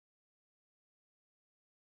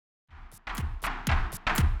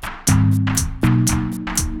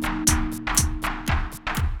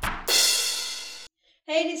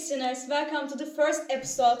listeners, welcome to the first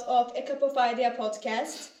episode of A Cup of Idea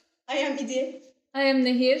podcast. I am Idi. I am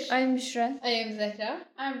Nehir. I am Büşra. I am Zehra.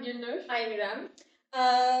 I'm Gülnur. I'm İrem.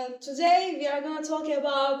 Today we are going to talk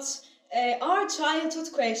about our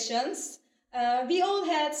childhood questions. We all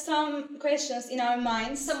had some questions in our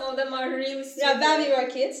minds. Some of them are really stupid. Yeah, when we were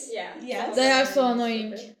kids. Yeah. Yes. They are so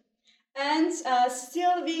annoying. And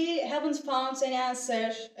still we haven't found an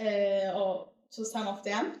answer to some of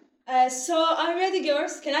them. So are you ready,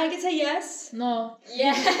 girls? Can I get a yes? No.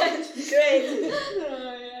 Yes. Great.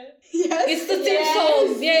 Yes. It's the team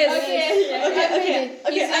song. Yes.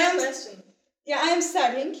 Okay. Question. I am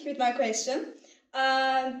starting with my question.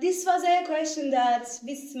 This was a question that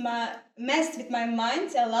messed with my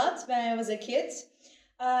mind a lot when I was a kid.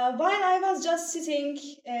 While I was just sitting,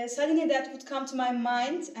 suddenly that would come to my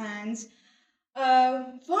mind, and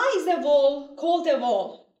why is a wall called a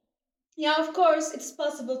wall? Yeah, of course, it's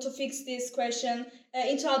possible to fix this question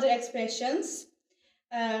into other expressions.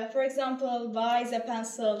 For example, why is a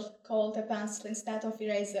pencil called a pencil instead of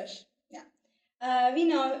eraser? Yeah, we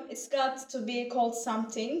know it's got to be called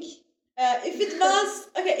something. If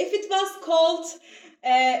it was called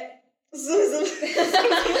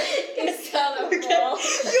Instead of wall.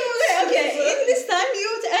 Okay, in this time you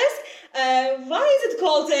would ask, why is it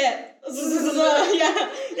called a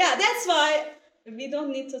yeah, that's why we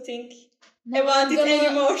don't need to think about it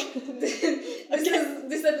anymore.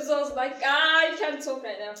 This episode's like, I can't talk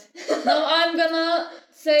right now. Now I'm gonna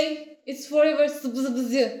say it's forever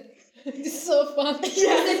sıbızı. It's so fun. This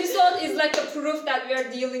episode is like a proof that we are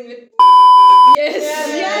dealing with.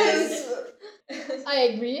 Yes. I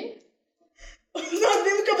agree.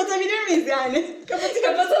 Rabbimi kapatabilir miyiz yani?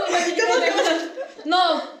 Kapatalım hadi gidelim.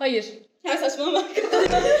 No. Hayır. Ya saçmalama.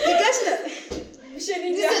 Gerçekten. Bir şey This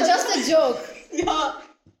diyeceğim. is just a joke. Ya.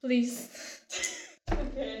 Please.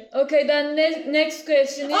 Okay. Okay, then next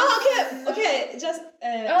question is... Okay. Just.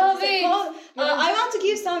 Wait. I want to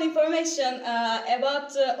give some information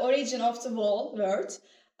about the origin of the wall word.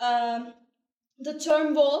 The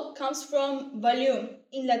term wall comes from volume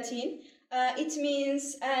in Latin. It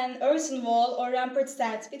means an earthen wall or rampart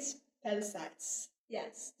set with palisades.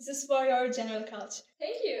 Yes, this is for your general culture.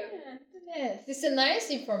 Thank you. Yes, this is a nice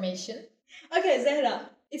information. Okay, Zehra,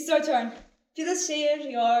 it's your turn. Please share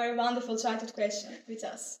your wonderful childhood question with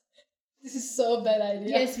us. This is so bad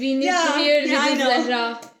idea. Yes, we need to hear I with know.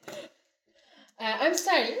 Zehra. I'm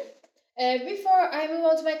starting. Before I move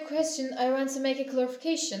on to my question, I want to make a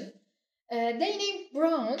clarification. They named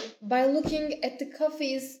brown by looking at the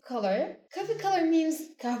coffee's color. Coffee color means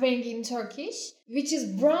kahverengi in Turkish, which is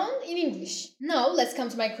brown in English. Now let's come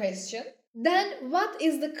to my question. Then what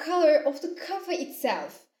is the color of the coffee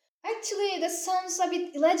itself? Actually, that sounds a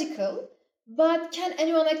bit illogical, but can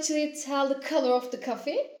anyone actually tell the color of the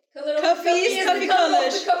coffee? Color of Coffee the coffee is is coffee the color color.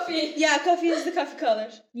 of the coffee. Yeah, coffee is the coffee color.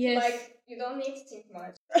 Yes. Like, you don't need to think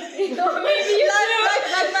much. No, maybe you do.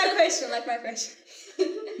 like my question.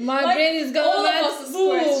 My Like, brain is gonna all of went us'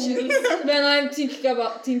 boom questions. when I'm thinking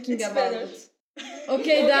about It's better. it.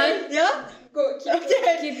 Okay, then Yeah? Go, keep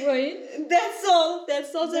Okay. keep going. That's all,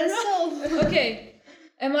 Zehra. That's all. Okay.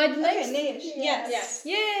 Am I the next? Okay, Nehir. Yes. Yes.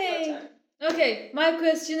 Yay! Your turn. Okay, my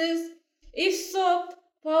question is, if soap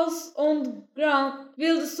falls on the ground,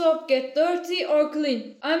 will the soap get dirty or clean?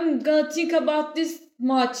 I'm gonna think about this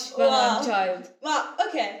much when I'm a child. Well,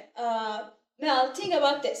 okay. Well, think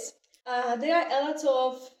about this. There are a lot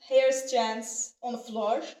of hair strands on the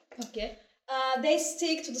floor. Okay. They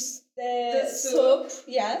stick to the The soap.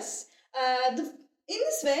 Yes. In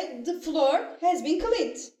this way, the floor has been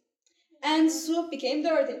cleaned, and soup became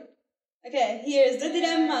dirty. Okay, here's the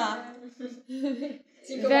dilemma.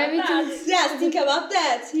 Think When about we that. think, Yes, think about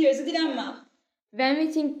that. Here's the dilemma. when we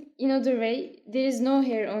think in other way, there is no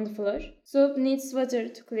hair on the floor. Soap needs water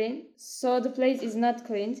to clean, so the place is not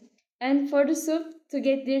cleaned. And for the soap to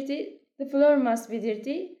get dirty, the floor must be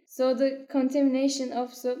dirty. So the contamination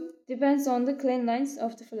of soap depends on the cleanliness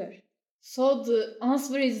of the floor. So the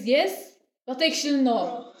answer is yes, but actually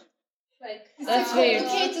no. Like, That's a weird.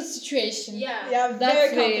 complicated situation. yeah. Yeah,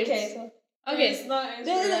 That's very weird. complicated. Okay.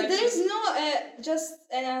 There is no just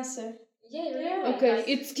an answer. Yeah, really. Okay, Like,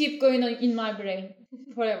 it's keep going on in my brain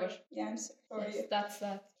forever. Yeah, I'm sorry. Yes, that's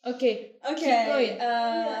that. Okay. Okay. Keep going.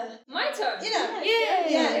 my turn.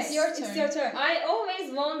 Yes, It's your It's turn. your turn. I always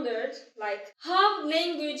wondered, like, how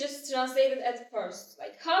languages translated at first.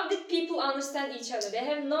 Like, how did people understand each other? They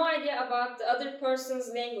have no idea about the other person's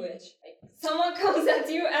language. Like, someone comes at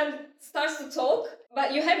you and starts to talk, but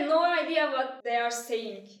you have no idea what they are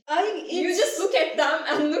saying. You just look at them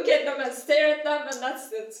and stare at them, and that's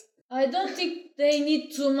it. I don't think they need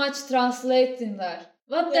too much translating there.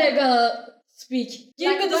 What they're gonna speak.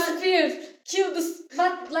 Give Like me the that- spear. Kill the.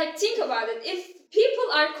 But like, think about it. If people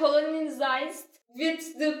are colonized with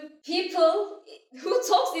the people who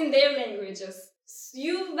talks in their languages,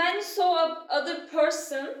 when you saw a other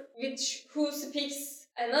person who speaks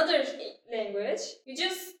another language, you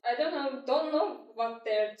just don't know what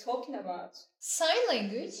they're talking about. Sign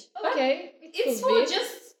language. Okay. It's could for be.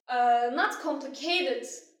 just not complicated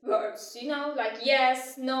words, like yes,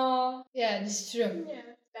 no. Yeah, this is true. Yeah.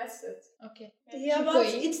 That's it. Okay. Yeah, Keep but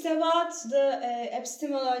going. it's about the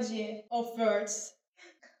epistemology of words.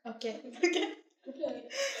 Okay. Okay.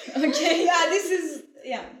 Okay.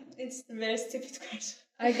 It's a very stupid question.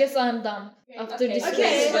 I guess I'm done after this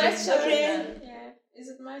Okay. question. Okay. Yeah. Is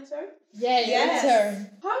it my turn? Yeah, your Yes. turn.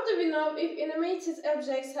 How do we know if animated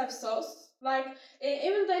objects have souls? Like,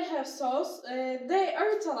 even they have souls, they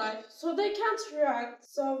aren't alive, so they can't react.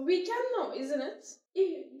 So we can know, isn't it?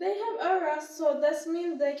 If they have auras, so that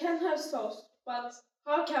means they can have souls. But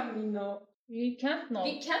how can we know? We can't know.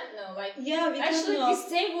 We can't know. Like, Yeah, we actually, can know. this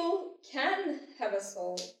table can have a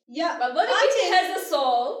soul. Yeah, But what if it has a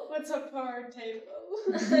soul? What's a power table?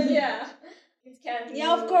 Yeah. It can't.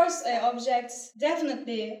 yeah, of move. course, objects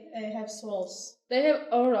definitely have souls. They have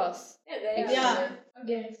auras. Yeah, they are. Yeah.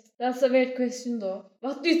 Yes. That's a weird question though.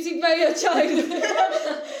 What do you think when you're a child?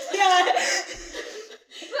 Yeah.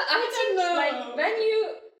 But I think know. like when you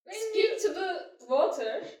speak to the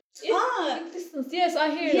water, it Distance. Yes, I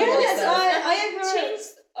hear Yes, that. I have heard. changed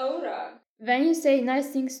aura. When you say nice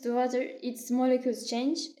things to water, its molecules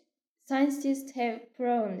change. Scientists have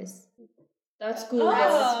proven this. That's cool.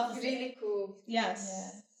 Ah. That's really cool.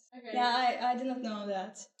 Yes. Okay. Yeah, I did not know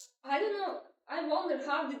that. I don't know. I wonder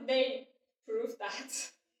how did they prove that?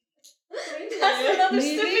 That's another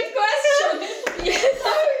Maybe. stupid question. Yes.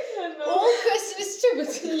 All question is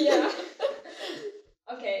stupid. Yeah.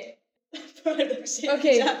 Okay. Böyle bir şey Okay.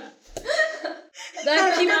 diyeceğim.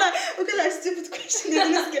 Then keep o kadar stupid question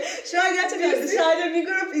dediniz ki şu an gerçekten dışarıda bir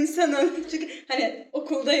grup insanın, çünkü hani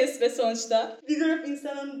okuldayız ve sonuçta bir grup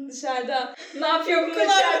insanın dışarıda Ne yapıyor bu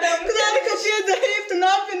kulağını içeriden? kapıya dayayıp da ne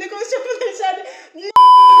yapıyor ne konuşuyor bunlar içeride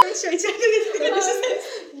konuşuyor içeride düşünsenize.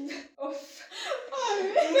 Of.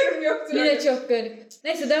 Umarım yoktur. yine çok garip.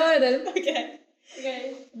 Neyse devam edelim. Okay.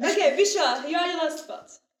 Okay. Okay, Büşra, you are the last spot.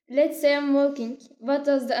 Let's say I'm walking. What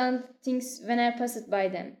does the ant thinks when I pass it by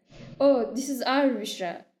them? Oh, this is our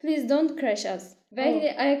Büşra. Please don't crash us. Belki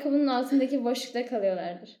de ayakkabının altındaki boşlukta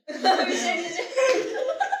kalıyorlardır. Bir şey diyeceğim.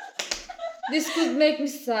 This could make me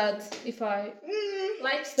sad if I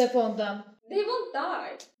Like, step on them. they won't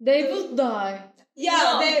die. They would die. Ya,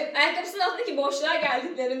 No, they, ayakkabısının altındaki boşluğa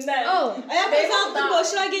geldiklerinde. Oh, ayakkabı altında die.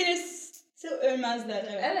 boşluğa gelirse ölmezler.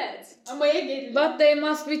 Evet. Evet. Ama ya gelir. but they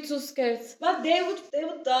must be too scared. But they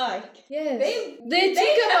would die. Yes. They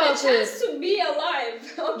think have a about chance it. to be alive.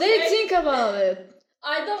 Okay? They think about it.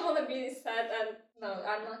 I don't want to be sad and no,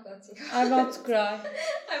 I'm not gonna think. I want to cry.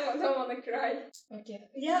 Don't want to cry. Okay.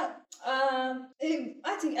 Yeah,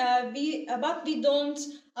 I think we don't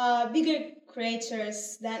bigger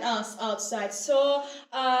creatures than us outside, so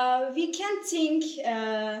we can think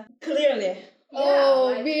clearly.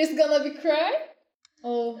 Oh, like- Beer's gonna be cry?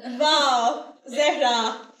 Oh. Wow,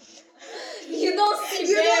 Zehra, You don't see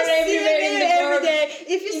you bear don't see a everywhere in bear the every world. day.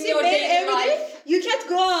 If you in see your bear daily every day, life. you can't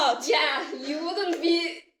go out. Yeah, you wouldn't be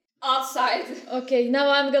outside. Okay, now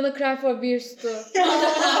I'm gonna cry for beers too.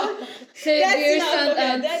 Say That's beers enough, and okay,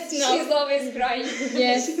 ants. that's enough. She's always crying.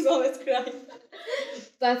 Yes, She's always crying.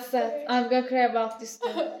 that's sad. I'm gonna cry about this too.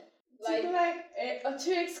 Like a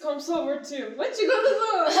T-Rex comes over too. What you gonna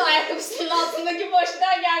do? Ayakkabısının altındaki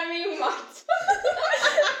boşluğa gelmeyi umat.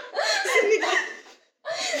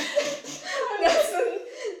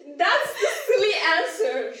 That's the silly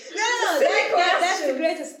answer. No, that's the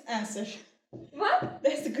greatest answer. What?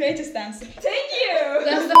 That's the greatest answer. Thank you.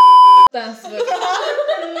 That's the answer.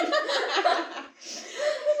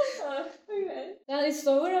 Okay. Then it's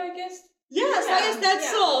over, I guess. Yes, I guess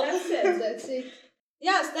that's all. That's it. That's it.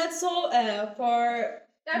 Yes, that's all for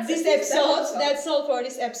That's this it. episode. That's all for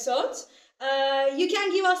this episode. You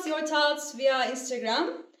can give us your thoughts via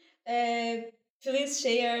Instagram. Please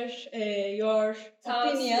share your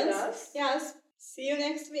Thoughts with opinions. us. Yes. See you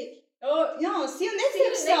next week. Oh no! See you next See you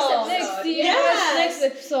next episode. episode. Next year, Yes. next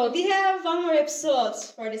episode. We have one more episode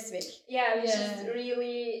for this week. Yeah, which Yeah. is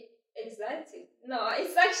really exciting. No,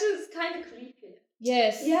 it's actually kind of creepy.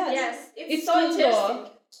 Yes. Yes. Yes, it's It's so cool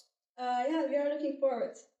interesting. Yeah, we are looking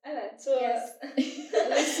forward Evet. to Yes.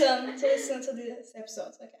 listen to this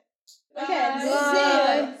episode. Okay. Okay. Bye. See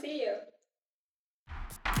you. Bye. See you.